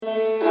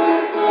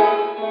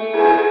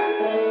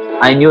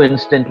I knew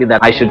instantly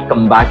that I should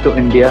come back to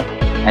India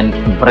and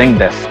bring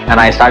this. And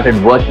I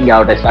started working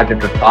out. I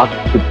started to talk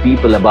to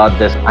people about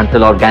this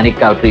until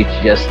Organic Outreach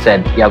just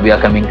said, yeah, we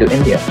are coming to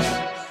India.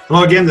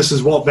 Hello again, this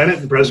is Walt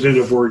Bennett, the president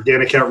of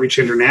Organic Outreach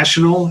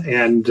International,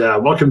 and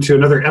welcome to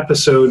another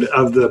episode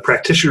of the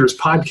Practitioners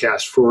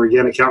podcast for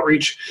Organic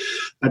Outreach.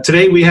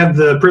 Today we have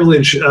the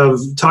privilege of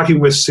talking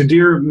with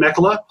Sudhir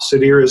Mekala.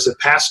 Sudhir is a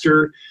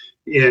pastor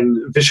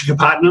in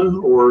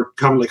Visakhapatnam, or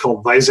commonly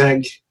called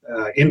Vizag,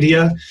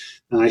 India.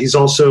 He's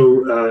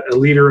also a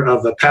leader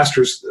of a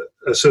pastors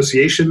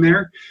association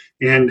there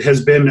and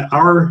has been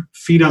our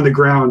feet on the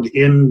ground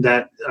in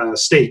that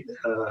state.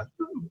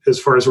 As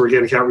far as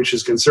Organic Outreach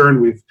is concerned,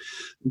 we've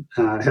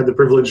had the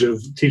privilege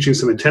of teaching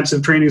some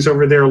intensive trainings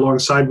over there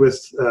alongside with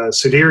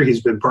Sudhir.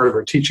 He's been part of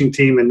our teaching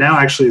team and now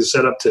actually is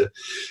set up to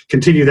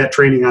continue that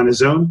training on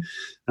his own.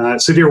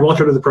 Sudhir,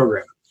 welcome to the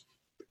program.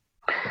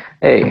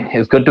 Hey,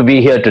 it's good to be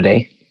here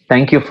today.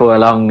 Thank you for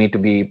allowing me to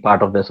be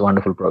part of this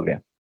wonderful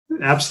program.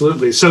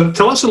 Absolutely. So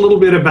tell us a little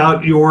bit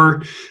about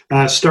your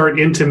start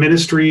into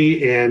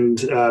ministry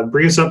and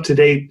bring us up to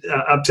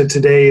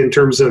today in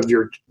terms of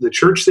the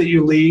church that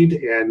you lead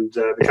and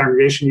the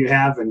congregation you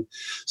have and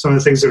some of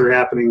the things that are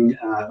happening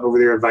over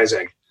there in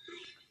Vizag.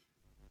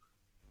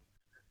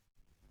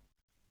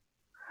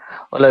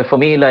 Well, for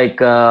me,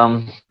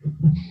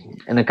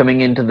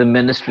 coming into the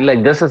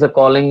ministry, this is a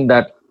calling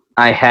that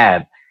I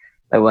had.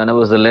 When I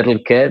was a little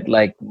kid,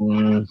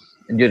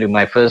 during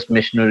my first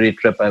missionary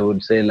trip, I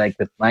would say,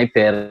 with my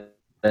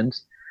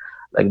parents,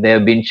 they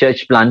have been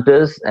church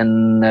planters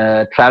and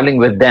traveling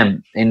with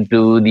them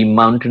into the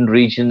mountain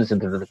regions,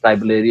 into the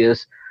tribal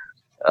areas.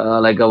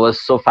 I was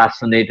so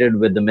fascinated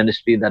with the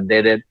ministry that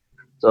they did.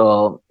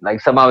 So,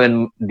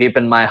 somehow deep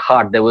in my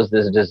heart, there was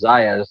this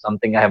desire,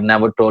 something I have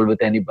never told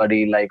with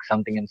anybody,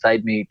 something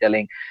inside me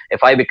telling,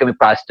 if I become a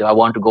pastor, I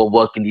want to go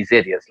work in these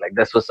areas.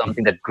 This was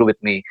something that grew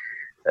with me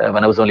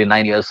when I was only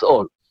 9 years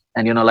old.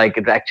 And,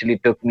 it actually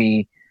took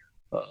me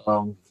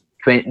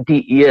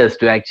 20 years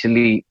to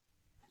actually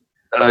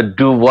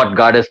do what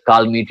God has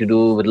called me to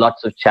do, with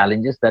lots of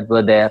challenges that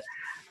were there.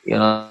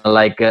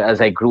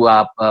 As I grew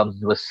up,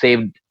 was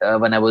saved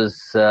when I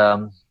was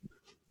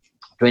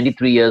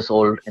 23 years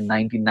old in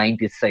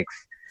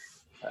 1996.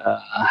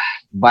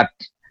 But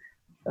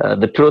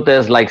the truth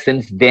is,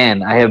 since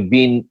then, I have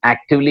been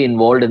actively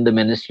involved in the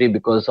ministry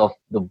because of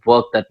the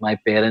work that my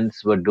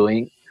parents were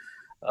doing.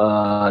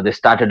 They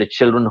started a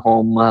children's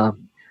home,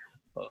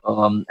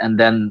 and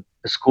then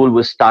the school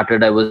was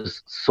started. I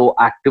was so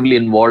actively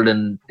involved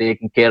in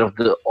taking care of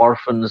the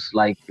orphans,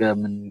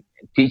 and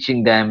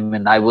teaching them,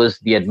 and I was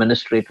the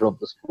administrator of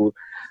the school.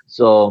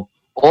 So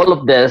all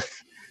of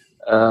this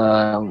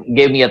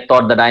gave me a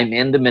thought that I'm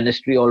in the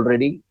ministry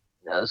already.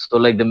 So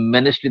the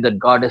ministry that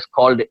God has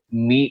called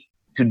me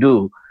to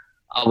do,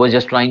 I was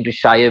just trying to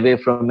shy away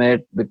from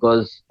it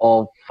because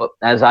of,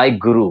 as I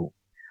grew.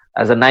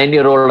 As a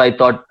 9-year-old, I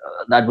thought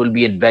that will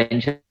be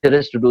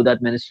adventurous to do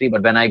that ministry.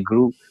 But when I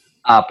grew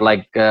up,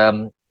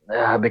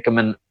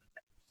 becoming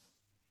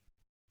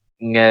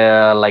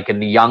a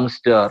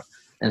youngster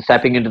and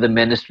stepping into the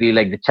ministry,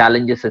 the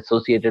challenges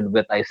associated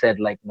with, I said,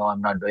 no,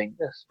 I'm not doing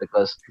this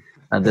because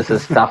this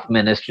is tough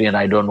ministry and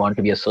I don't want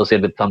to be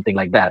associated with something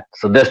like that.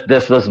 So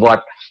this was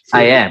what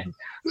I am.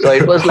 So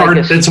it was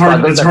it's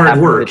hard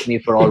work with me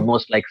for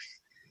almost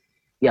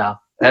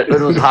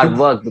it was hard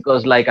work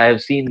because I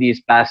have seen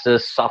these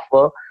pastors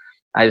suffer.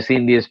 I've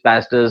seen these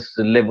pastors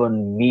live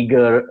on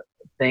meager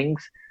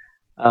things.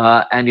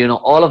 And,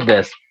 all of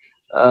this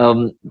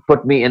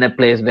put me in a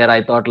place where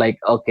I thought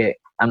okay,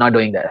 I'm not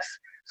doing this.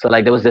 So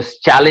there was this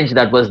challenge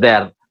that was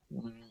there,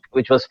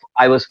 which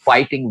I was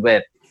fighting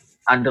with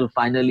until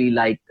finally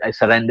I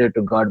surrendered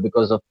to God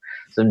because of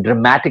some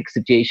dramatic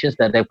situations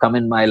that have come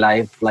in my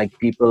life,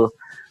 people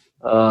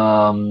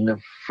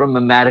from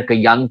America,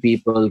 young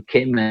people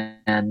came in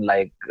and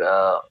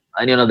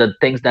the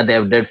things that they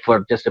have did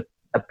for just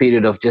a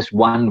period of just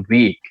 1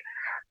 week.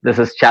 This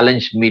has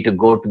challenged me to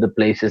go to the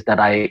places that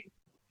I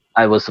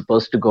was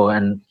supposed to go,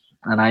 and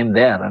I'm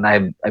there, and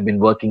I've been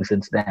working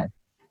since then.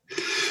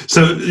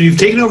 So you've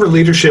taken over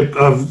leadership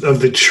of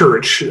the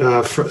church.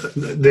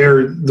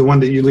 They're the one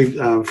that you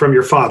lead from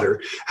your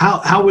father.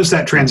 How was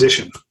that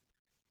transition?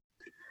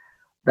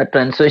 That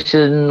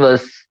transition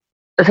was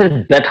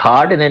a bit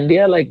hard in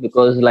India,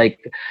 because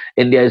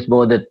India is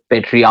more the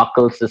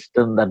patriarchal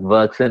system that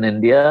works in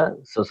India.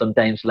 So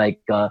sometimes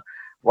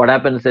what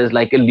happens is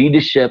a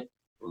leadership,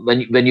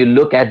 when you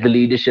look at the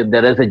leadership,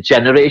 there is a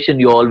generation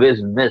you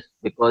always miss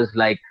because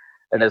it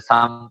is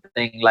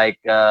something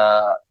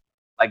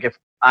if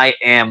I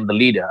am the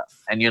leader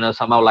and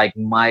somehow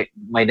my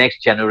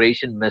next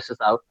generation misses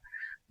out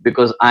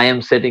because I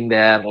am sitting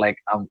there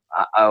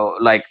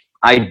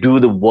I do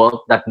the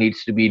work that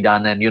needs to be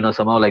done, and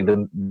somehow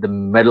the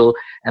middle,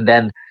 and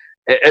then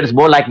it's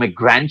more like my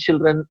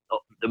grandchildren.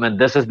 I mean,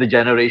 this is the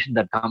generation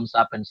that comes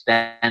up and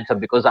stands up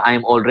because I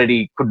am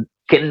already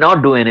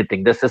cannot do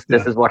anything. This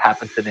is what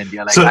happens in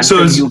India.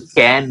 You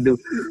can do.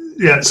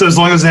 Yeah. So as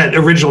long as that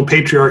original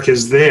patriarch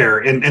is there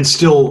and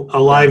still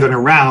alive and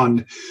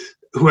around,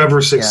 whoever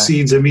Yeah.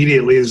 succeeds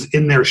immediately is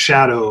in their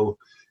shadow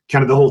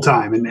kind of the whole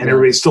time, and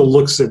everybody still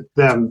looks at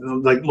them,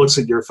 like looks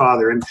at your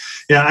father. And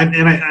yeah,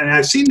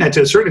 I've seen that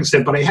to a certain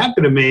extent, but I have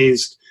been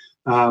amazed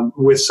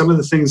with some of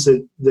the things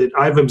that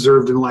I've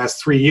observed in the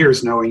last 3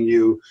 years knowing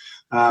you,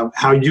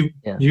 how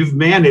you've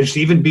managed,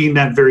 even being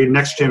that very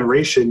next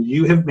generation,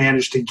 you have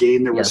managed to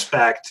gain the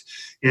respect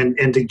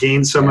and to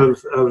gain some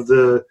of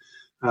the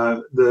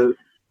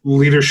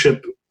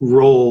leadership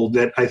role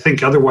that I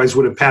think otherwise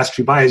would have passed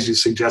you by, as you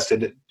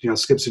suggested. It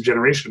skips a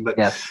generation, but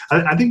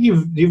I think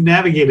you've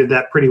navigated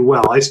that pretty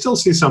well. I still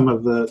see some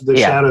of the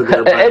shadow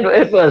there.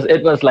 But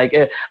it was like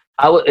it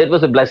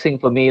was a blessing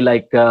for me.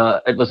 Like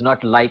it was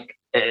not like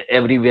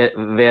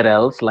everywhere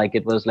else. Like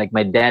it was like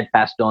my dad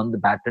passed on the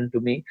baton to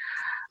me.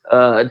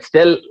 It's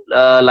still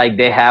like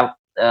they have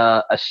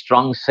a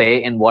strong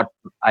say in what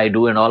I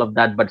do and all of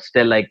that, but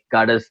still like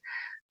God has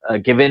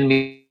given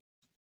me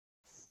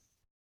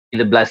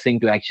the blessing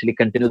to actually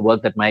continue the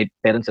work that my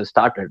parents have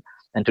started.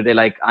 And today,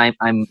 like I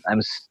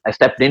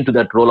stepped into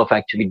that role of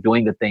actually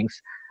doing the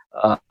things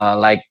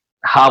like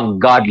how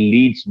God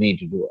leads me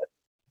to do it.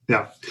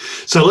 Yeah.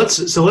 So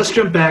let's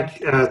jump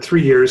back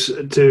 3 years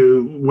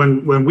to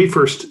when we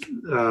first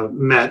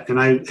met, and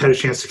I had a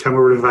chance to come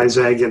over to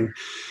Vizag,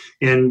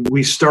 and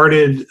we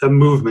started a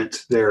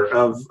movement there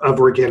of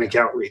organic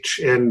outreach.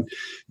 And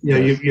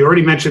you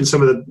already mentioned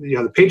some of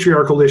the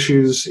patriarchal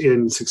issues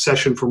in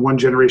succession from one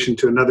generation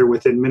to another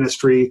within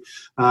ministry,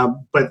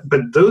 but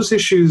those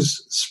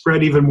issues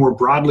spread even more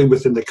broadly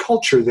within the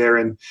culture there.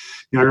 And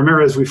I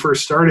remember as we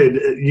first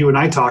started, you and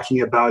I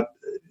talking about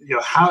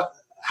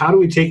how do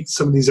we take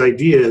some of these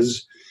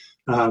ideas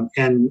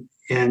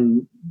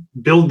and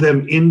build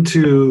them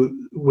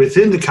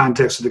within the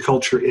context of the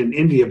culture in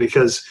India,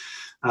 because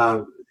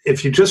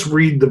if you just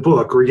read the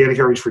book, Organic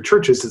Outreach for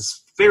Churches,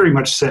 it's very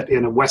much set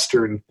in a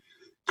Western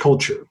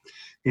culture.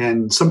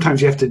 And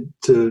sometimes you have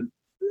to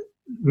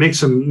make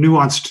some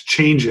nuanced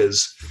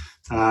changes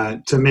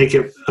to make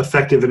it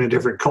effective in a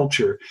different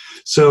culture.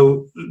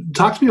 So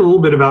talk to me a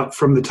little bit about,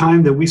 from the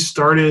time that we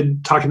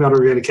started talking about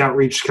organic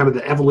outreach, kind of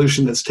the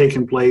evolution that's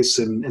taken place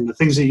and the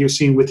things that you've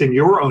seen within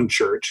your own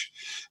church,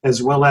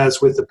 as well as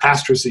with the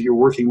pastors that you're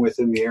working with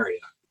in the area.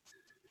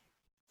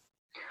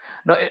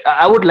 No,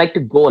 I would like to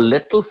go a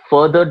little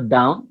further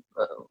down,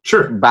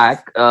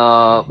 back,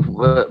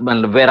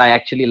 where I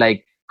actually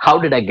like, how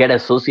did I get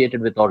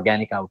associated with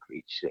organic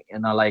outreach?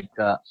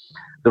 The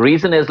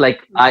reason is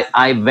like,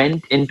 I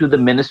went into the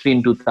ministry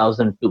in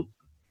 2002.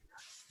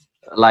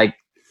 Like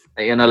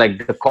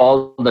the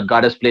call that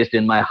God has placed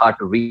in my heart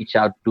to reach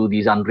out to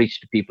these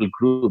unreached people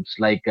groups,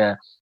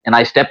 and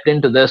I stepped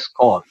into this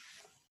call.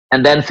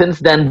 And then since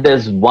then,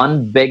 there's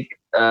one big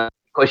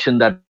question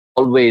that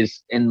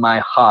always in my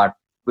heart,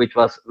 which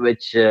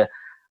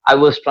I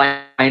was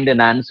trying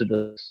an answer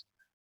to this.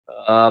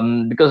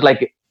 Because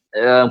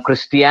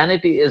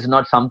Christianity is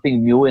not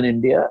something new in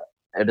India.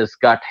 It has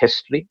got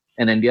history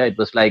in India. It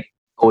was like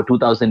over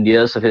 2,000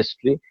 years of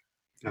history.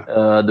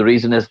 The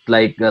reason is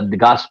the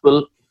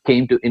gospel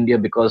came to India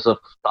because of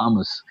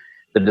Thomas,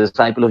 the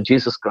disciple of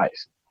Jesus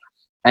Christ.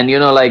 And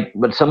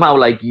but somehow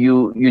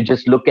you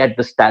just look at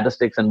the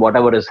statistics and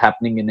whatever is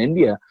happening in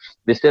India,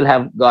 we still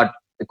have got,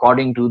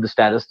 according to the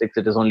statistics,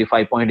 it is only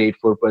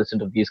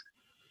 5.84% of these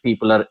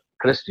people are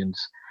Christians.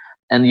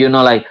 And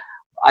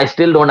I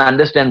still don't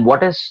understand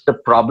what is the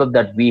problem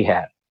that we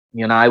have.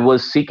 I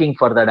was seeking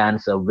for that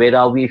answer. Where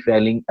are we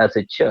failing as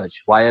a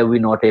church? Why are we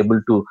not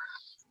able to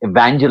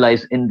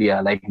evangelize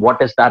India? Like,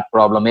 what is that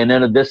problem?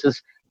 And this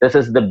is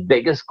the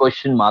biggest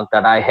question mark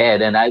that I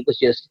had, and I was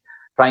just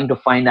trying to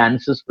find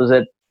answers for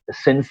it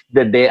since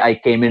the day I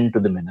came into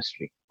the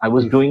ministry. I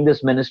was doing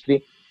this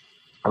ministry.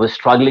 I was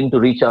struggling to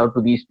reach out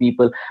to these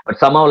people, but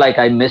somehow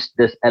I missed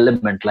this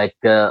element. I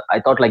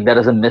thought there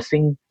is a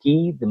missing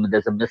key,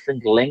 there's a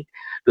missing link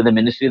to the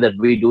ministry that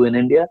we do in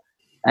India.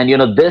 And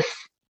this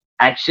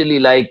actually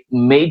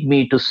made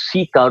me to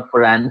seek out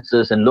for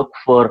answers and look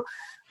for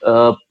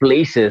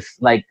places.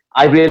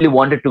 I really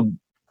wanted to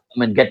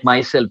get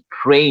myself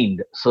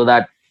trained so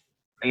that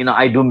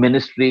I do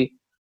ministry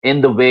in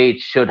the way it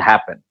should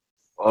happen,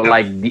 or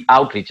the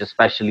outreach,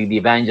 especially the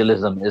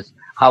evangelism, is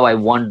how I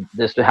want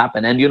this to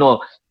happen. And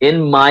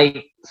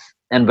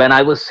when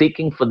I was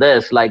seeking for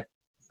this,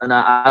 and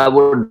I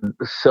would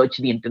search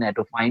the internet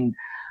to find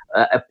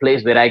a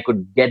place where I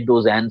could get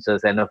those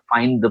answers, and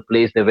find the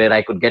place where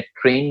I could get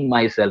trained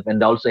myself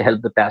and also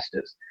help the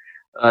pastors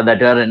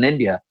that are in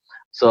India.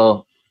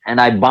 So,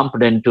 and I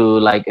bumped into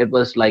it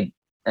was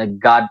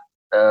God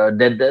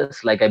did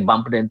this. I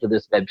bumped into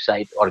this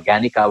website,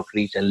 Organic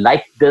Outreach, and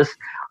this,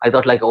 I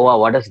thought oh,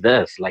 what is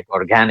this?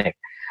 Organic.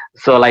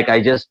 So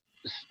I just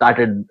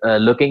started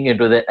looking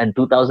into it in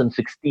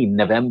 2016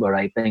 November.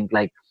 I think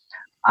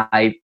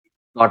I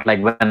thought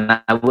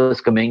when I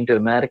was coming to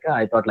America,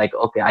 I thought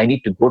okay, I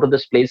need to go to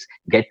this place,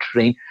 get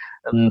trained.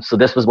 So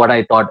this was what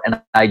I thought,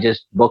 and I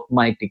just booked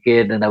my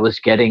ticket, and I was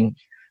getting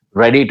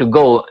ready to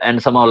go.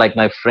 And somehow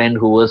my friend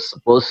who was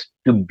supposed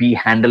to be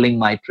handling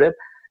my trip,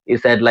 he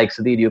said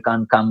Sudhir, you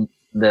can't come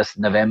this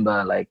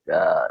November.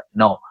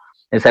 No.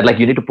 He said, like,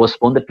 you need to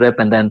postpone the trip.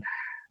 And then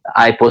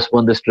I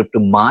postponed this trip to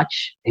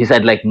March. He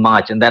said, like,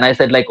 March. And then I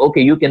said, like,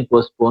 okay, you can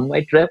postpone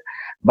my trip,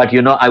 but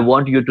I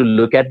want you to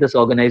look at this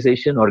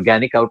organization,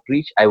 Organic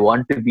Outreach. I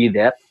want to be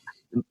there.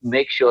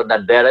 Make sure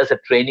that there is a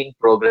training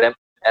program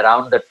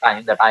around the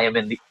time that I am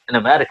in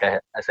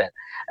America, I said.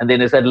 And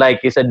then he said,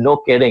 no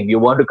kidding. You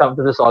want to come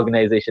to this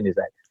organization? He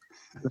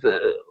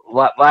said,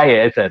 why?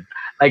 I said,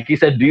 like, he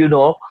said, do you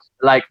know,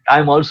 like,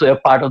 I'm also a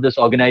part of this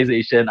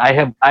organization. I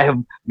have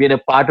been a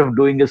part of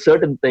doing a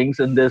certain things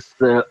in this,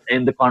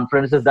 in the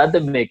conferences that they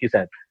make. He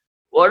said,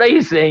 what are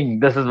you saying?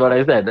 This is what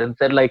I said. And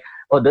said, like,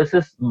 oh, this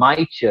is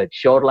my church,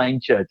 Shoreline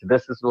Church.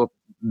 This is what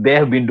they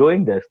have been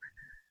doing this.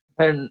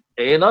 And,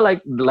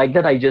 like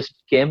that, I just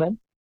came in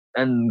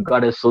and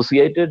got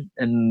associated,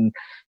 and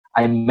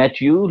I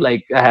met you.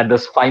 Like, I had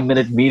this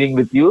 5-minute meeting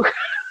with you.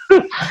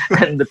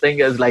 And the thing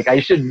is, like, I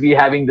should be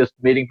having this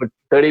meeting for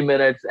 30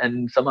 minutes,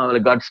 and somehow I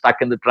got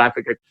stuck in the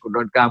traffic. I could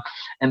not come.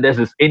 And there's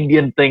this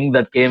Indian thing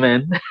that came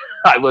in.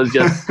 I was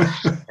just,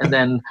 and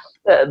then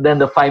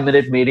the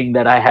 5-minute meeting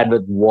that I had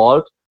with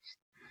Walt.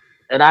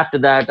 And after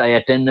that, I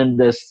attended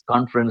this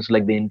conference,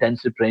 like the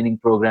intensive training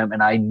program,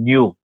 and I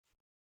knew,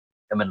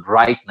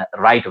 right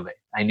away.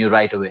 I knew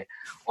right away,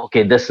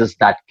 okay, this is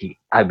that key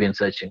I've been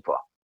searching for.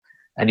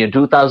 And in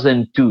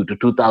 2002 to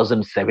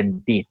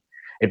 2017,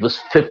 it was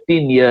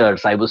 15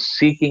 years I was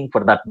seeking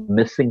for that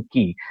missing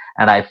key,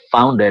 and I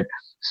found it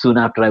soon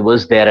after I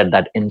was there at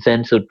that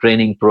intensive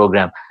training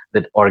program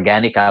with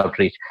Organic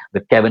Outreach,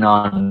 with Kevin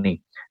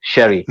Orney,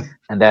 Sherry,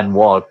 and then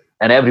Walt,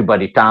 and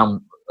everybody,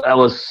 Tom. That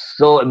was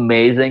so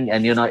amazing,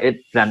 and it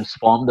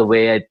transformed the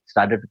way I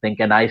started to think,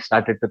 and I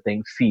started to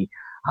think, see,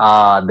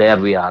 there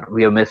we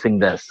are missing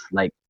this,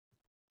 like,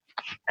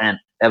 and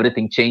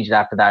everything changed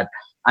after that.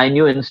 I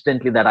knew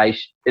instantly that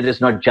it is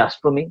not just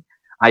for me.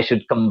 I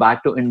should come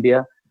back to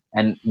India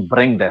and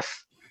bring this.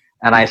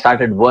 And I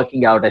started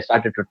working out. I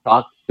started to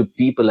talk to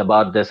people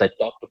about this. I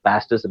talked to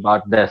pastors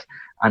about this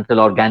until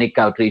Organic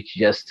Outreach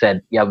just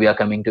said, yeah, we are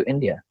coming to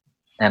India.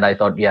 And I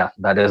thought, yeah,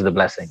 that is the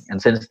blessing. And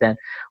since then,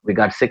 we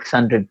got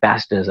 600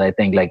 pastors, I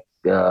think, like,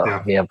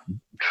 we have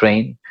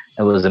trained.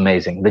 It was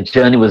amazing. The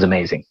journey was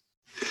amazing.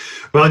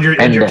 Well,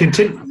 and you're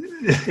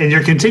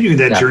continuing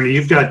that journey.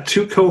 You've got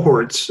 2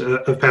 cohorts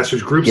of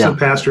pastors, groups of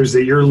pastors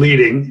that you're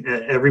leading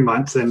every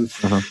month,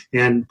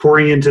 and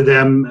pouring into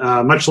them,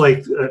 much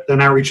like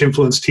an outreach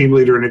influence team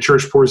leader in a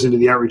church pours into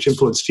the outreach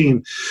influence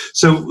team.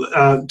 So,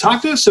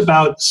 talk to us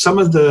about some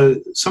of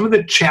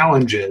the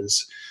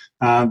challenges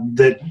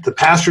that the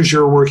pastors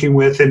you're working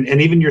with, and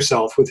even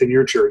yourself within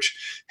your church,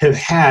 have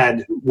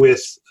had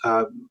with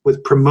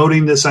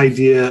promoting this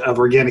idea of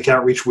organic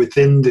outreach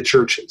within the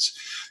churches.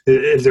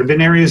 Have there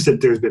been areas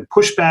that there's been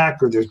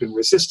pushback, or there's been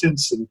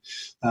resistance and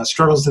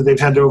struggles that they've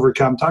had to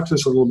overcome? Talk to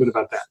us a little bit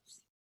about that.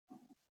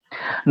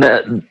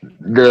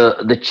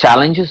 The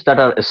challenges that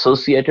are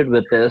associated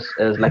with this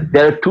is, like,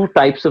 there are 2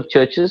 types of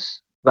churches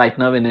right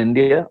now in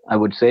India, I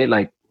would say.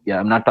 Like,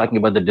 I'm not talking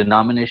about the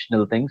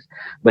denominational things,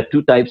 but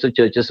 2 types of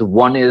churches.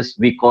 One is,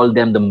 we call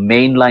them the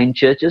mainline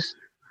churches.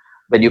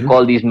 When you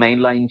call these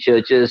mainline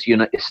churches,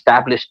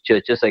 established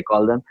churches, I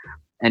call them.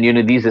 And,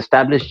 these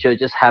established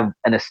churches have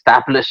an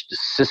established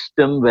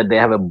system where they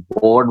have a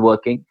board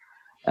working,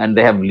 and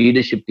they have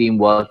leadership team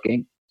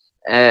working.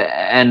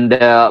 And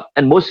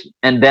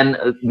then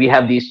we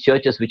have these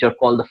churches which are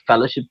called the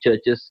fellowship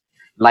churches.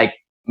 Like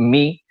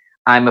me,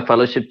 I'm a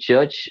fellowship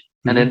church.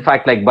 And in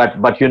fact, like, but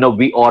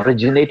we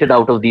originated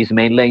out of these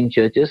mainline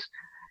churches.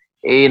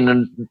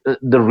 And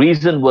the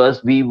reason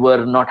was, we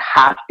were not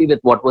happy with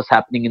what was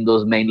happening in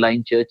those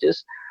mainline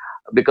churches,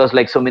 because,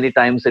 like, so many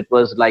times it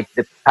was like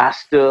the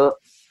pastor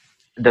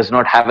does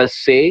not have a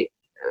say.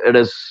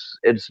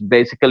 It's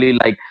basically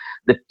like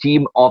the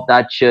team of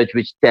that church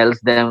which tells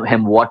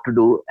him what to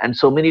do. And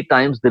so many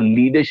times the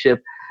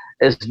leadership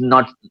is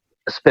not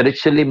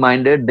spiritually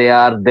minded. They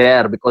are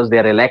there because they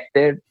are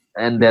elected,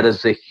 and there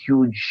is a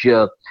huge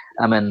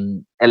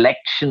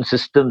election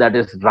system that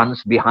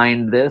runs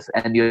behind this,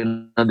 and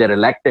they're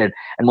elected,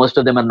 and most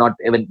of them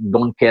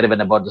don't care even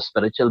about the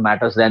spiritual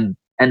matters. And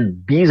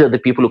these are the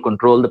people who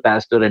control the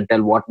pastor and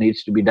tell what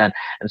needs to be done.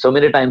 And so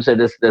many times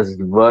there's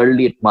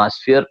worldly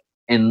atmosphere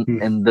in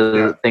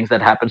the things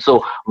that happen.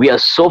 So we are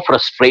so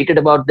frustrated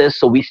about this.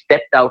 So we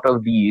stepped out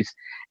of these,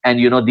 and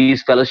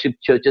these fellowship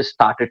churches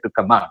started to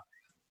come out.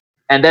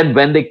 And then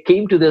when they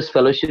came to this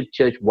fellowship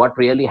church, what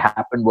really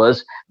happened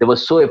was, they were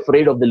so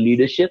afraid of the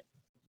leadership.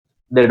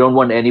 They don't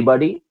want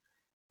anybody.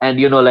 And,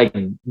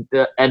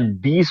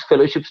 and these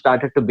fellowships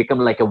started to become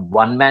like a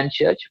one-man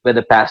church where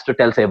the pastor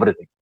tells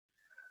everything.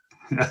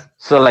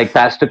 So, like,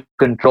 pastor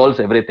controls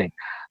everything.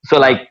 So,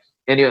 like,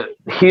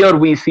 here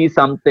we see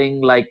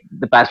something like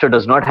the pastor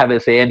does not have a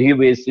say, and here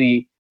we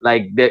see,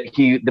 like,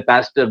 the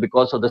pastor,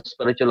 because of the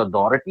spiritual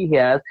authority he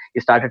has,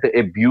 he started to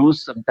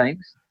abuse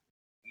sometimes,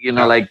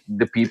 like,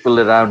 the people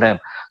around him.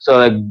 So,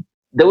 like,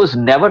 there was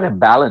never a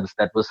balance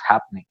that was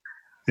happening.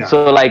 Yeah.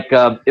 So, like,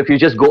 if you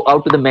just go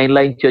out to the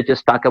mainline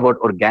churches, talk about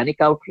organic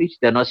outreach,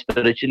 they're not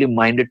spiritually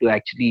minded to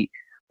actually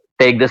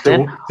take this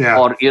in. Yeah.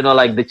 Or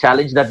like the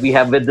challenge that we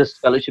have with this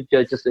fellowship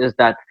churches is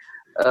that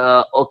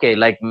okay,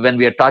 like when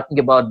we are talking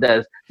about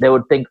this, they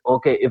would think,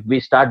 okay, if we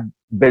start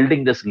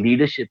building this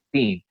leadership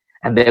team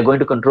and they're going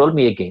to control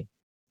me again.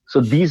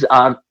 So these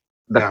are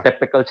the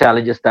typical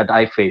challenges that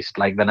I faced,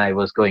 like when I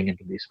was going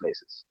into these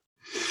places.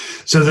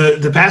 So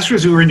the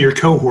pastors who are in your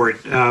cohort,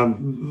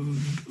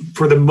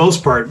 for the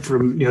most part,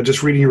 from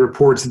just reading your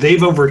reports,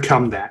 they've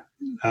overcome that.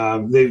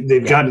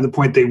 They've gotten to the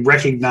point they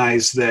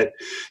recognize that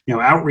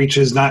outreach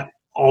is not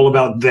all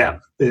about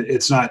them.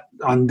 It's not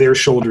on their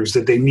shoulders,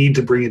 that they need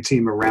to bring a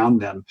team around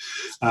them.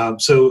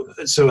 So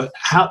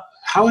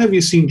how have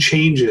you seen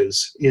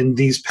changes in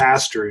these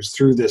pastors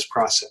through this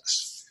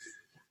process?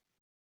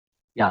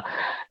 Yeah,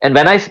 and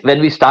when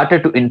we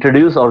started to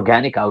introduce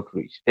organic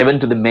outreach, even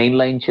to the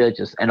mainline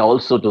churches and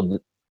also to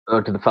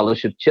the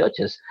fellowship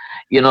churches,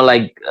 they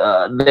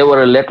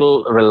were a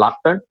little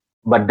reluctant.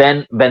 But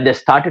then when they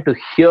started to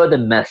hear the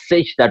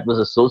message that was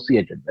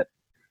associated with,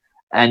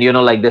 and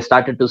they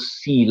started to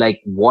see like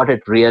what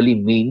it really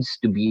means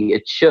to be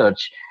a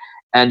church,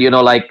 and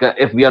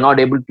if we are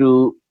not able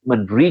to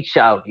reach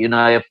out,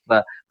 if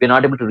we're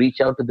not able to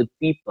reach out to the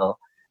people,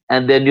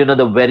 and then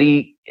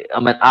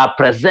our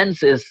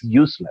presence is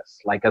useless,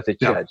 like as a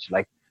church.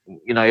 Like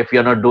if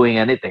you're not doing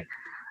anything,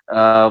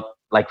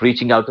 like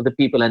reaching out to the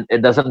people, and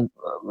it doesn't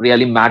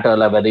really matter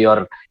like whether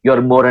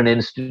you're more an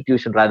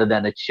institution rather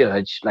than a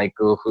church, like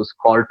who's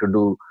called to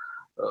do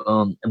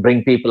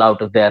bring people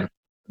out of their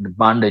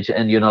bondage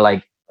and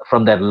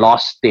from their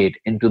lost state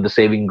into the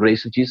saving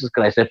grace of Jesus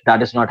Christ. If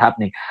that is not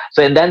happening,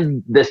 so and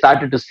then they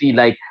started to see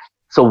like,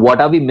 so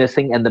what are we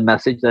missing? And the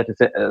message that is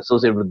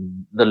associated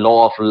with the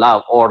law of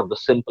love, or the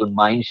simple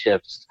mind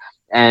shifts,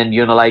 and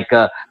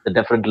the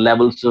different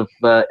levels of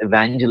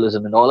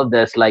evangelism and all of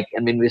this. Like,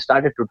 I mean, we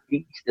started to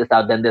teach this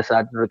out, then they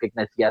started to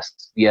recognize,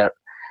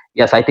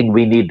 yes, I think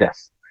we need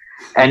this.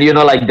 And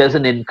there's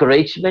an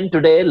encouragement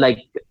today.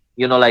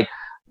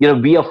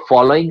 We are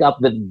following up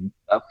with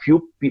a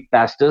few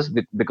pastors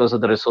because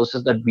of the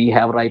resources that we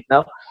have right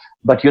now.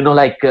 But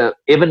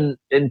even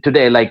in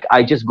today, like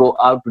I just go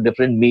out to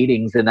different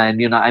meetings, and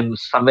I'm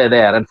somewhere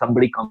there, and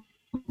somebody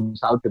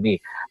comes out to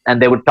me,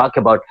 and they would talk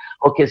about,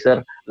 okay,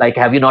 sir, like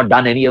have you not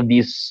done any of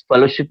these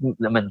fellowship,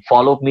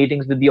 follow-up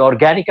meetings with the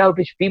organic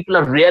outreach? People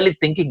are really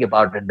thinking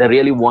about it. They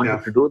really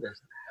wanted to do this,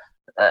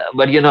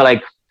 but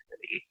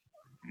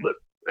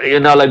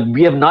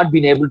we have not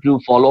been able to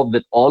follow up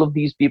with all of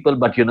these people,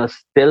 but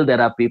still there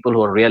are people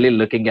who are really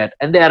looking at,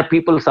 and there are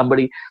people,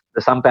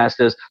 some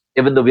pastors,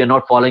 even though we are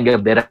not following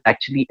up, they're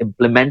actually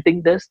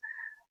implementing this.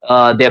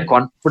 They're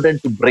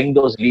confident to bring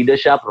those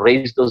leadership,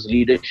 raise those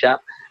leadership,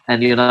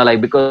 and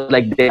because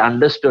they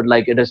understood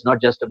like it is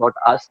not just about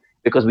us,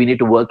 because we need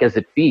to work as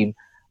a team,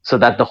 so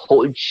that the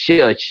whole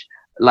church,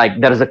 like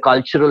there is a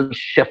cultural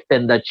shift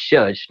in that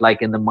church,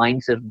 like in the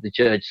mindset of the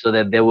church, so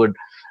that they would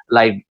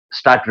like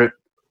start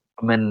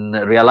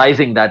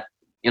realizing that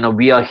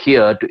we are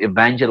here to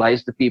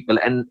evangelize the people.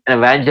 And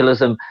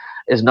evangelism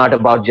is not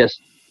about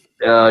just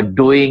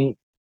doing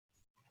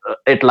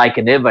it like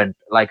an event,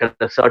 like at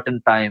a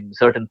certain time,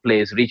 certain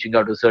place, reaching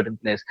out to a certain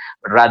place,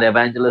 but rather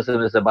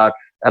evangelism is about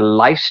a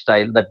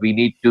lifestyle that we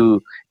need to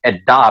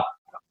adopt.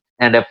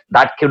 And if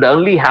that could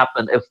only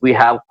happen if we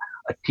have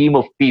a team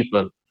of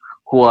people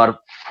who are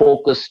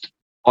focused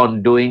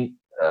on doing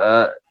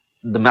the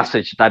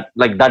message, that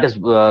is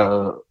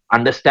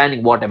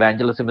understanding what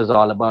evangelism is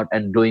all about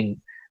and doing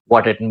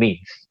what it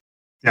means.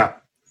 Yeah,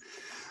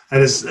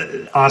 that is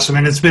awesome,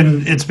 and it's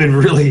been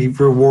really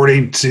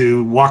rewarding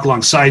to walk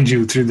alongside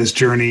you through this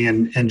journey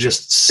and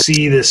just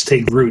see this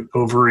take root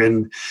over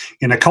in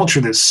a culture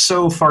that's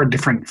so far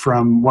different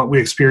from what we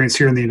experience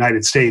here in the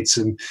United States,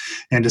 and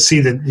to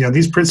see that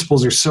these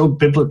principles are so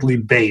biblically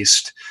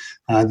based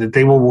that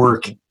they will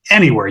work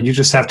anywhere. You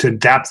just have to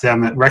adapt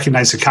them,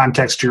 recognize the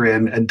context you're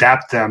in,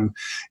 adapt them,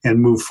 and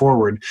move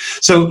forward.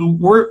 So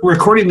we're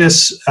recording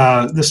this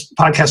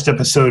podcast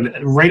episode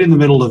right in the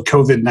middle of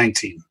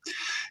COVID-19.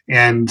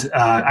 And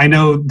I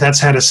know that's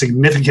had a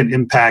significant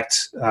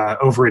impact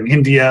over in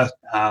India.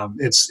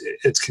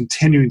 It's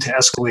continuing to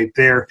escalate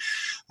there.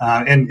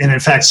 And in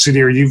fact,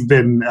 Sudhir, you've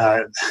been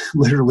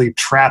literally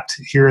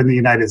trapped here in the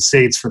United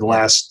States for the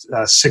last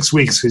 6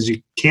 weeks because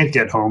you can't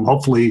get home.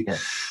 Hopefully,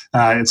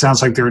 it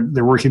sounds like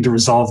they're working to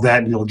resolve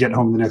that, and you'll get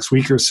home the next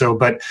week or so.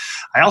 But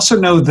I also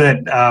know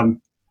that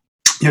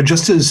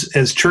just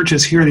as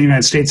churches here in the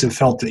United States have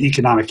felt the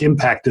economic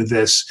impact of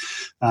this,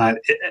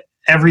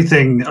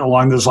 everything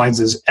along those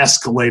lines is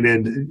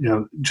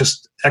escalated,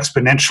 just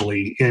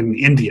exponentially in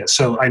India.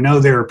 So I know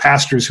there are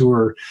pastors who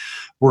were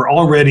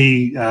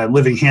already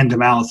living hand to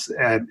mouth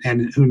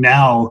and who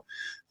now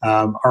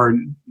are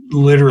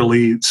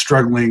literally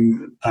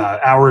struggling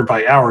hour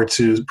by hour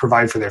to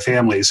provide for their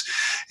families.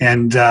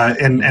 And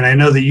I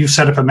know that you've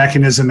set up a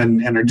mechanism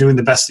and are doing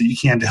the best that you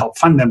can to help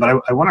fund them.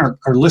 But I want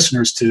our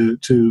listeners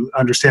to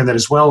understand that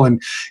as well.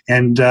 And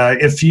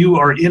if you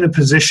are in a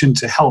position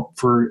to help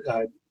for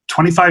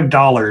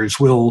 $25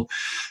 will,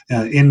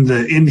 in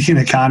the Indian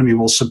economy,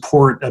 will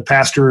support a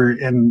pastor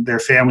and their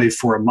family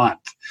for a month.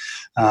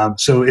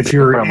 So if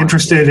you're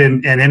interested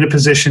and in a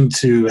position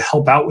to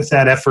help out with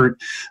that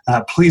effort,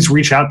 please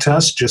reach out to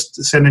us.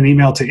 Just send an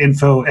email to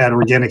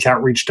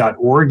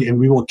info@organicoutreach.org, and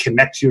we will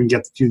connect you and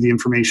get you the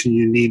information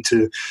you need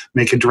to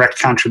make a direct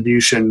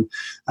contribution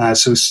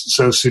so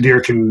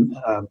Sudhir can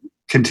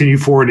continue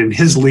forward in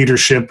his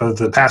leadership of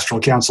the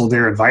pastoral council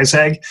there in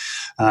Vizag,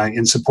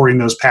 in supporting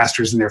those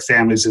pastors and their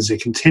families as they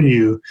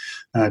continue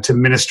to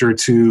minister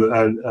to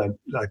a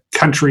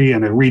country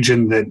and a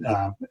region that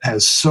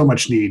has so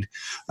much need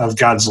of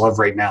God's love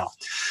right now.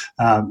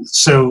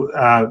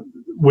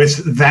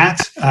 With that,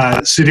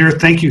 Sudhir,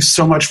 thank you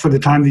so much for the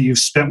time that you've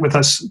spent with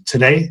us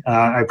today.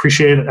 I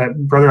appreciate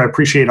it, brother. I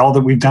appreciate all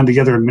that we've done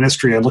together in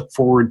ministry. I look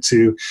forward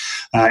to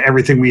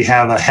everything we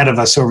have ahead of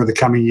us over the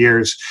coming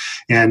years,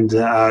 and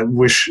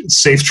wish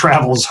safe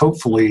travels,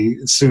 hopefully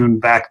soon,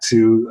 back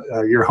to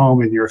your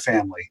home and your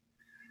family.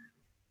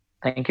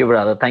 Thank you,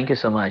 brother. Thank you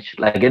so much.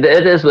 Like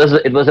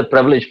it was a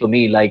privilege for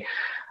me, like,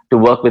 to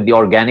work with the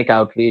organic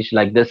outreach.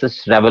 Like, this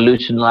has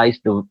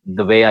revolutionized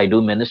the way I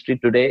do ministry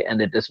today.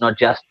 And it is not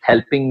just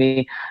helping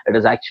me, it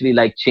is actually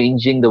like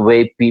changing the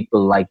way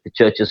people, like the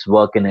churches,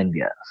 work in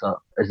India. So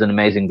it's an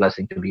amazing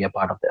blessing to be a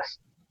part of this.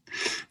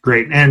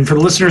 Great. And for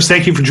the listeners,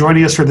 thank you for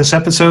joining us for this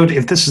episode.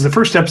 If this is the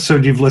first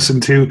episode you've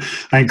listened to,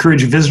 I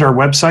encourage you to visit our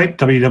website,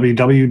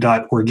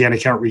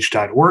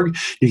 www.organicoutreach.org.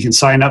 You can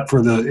sign up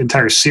for the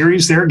entire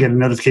series there, get a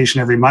notification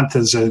every month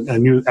as a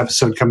new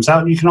episode comes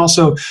out. And you can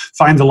also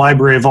find the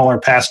library of all our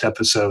past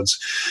episodes.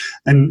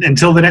 And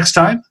until the next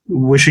time,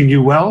 wishing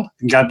you well,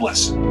 and God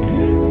bless.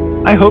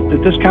 I hope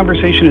that this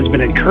conversation has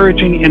been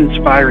encouraging and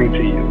inspiring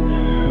to you.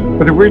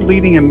 Whether we're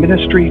leading a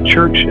ministry,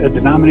 church, a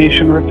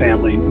denomination, or a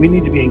family, we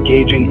need to be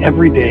engaging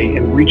every day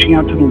and reaching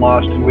out to the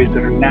lost in ways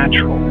that are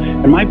natural.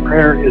 And my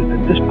prayer is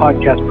that this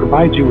podcast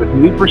provides you with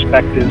new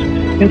perspectives,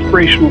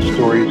 inspirational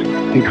stories,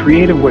 and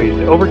creative ways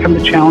to overcome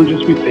the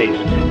challenges we face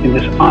in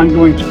this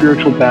ongoing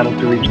spiritual battle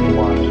to reach the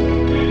lost.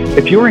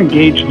 If you're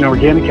engaged in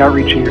organic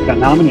outreach in your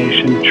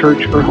denomination,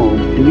 church, or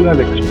home, and you have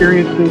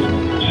experiences,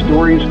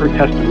 stories, or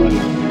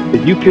testimonies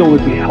that you feel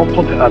would be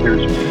helpful to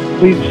others,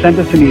 please send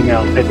us an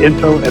email at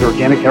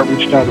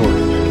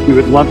info@organicoutreach.org. We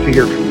would love to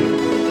hear from you.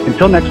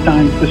 Until next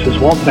time, this is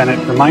Walt Bennett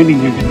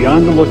reminding you to be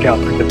on the lookout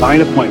for divine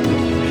appointments.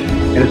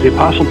 And as the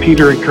Apostle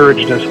Peter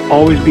encouraged us,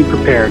 always be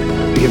prepared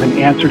to give an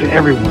answer to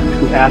everyone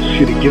who asks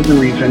you to give the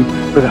reason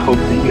for the hope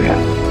that you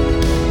have.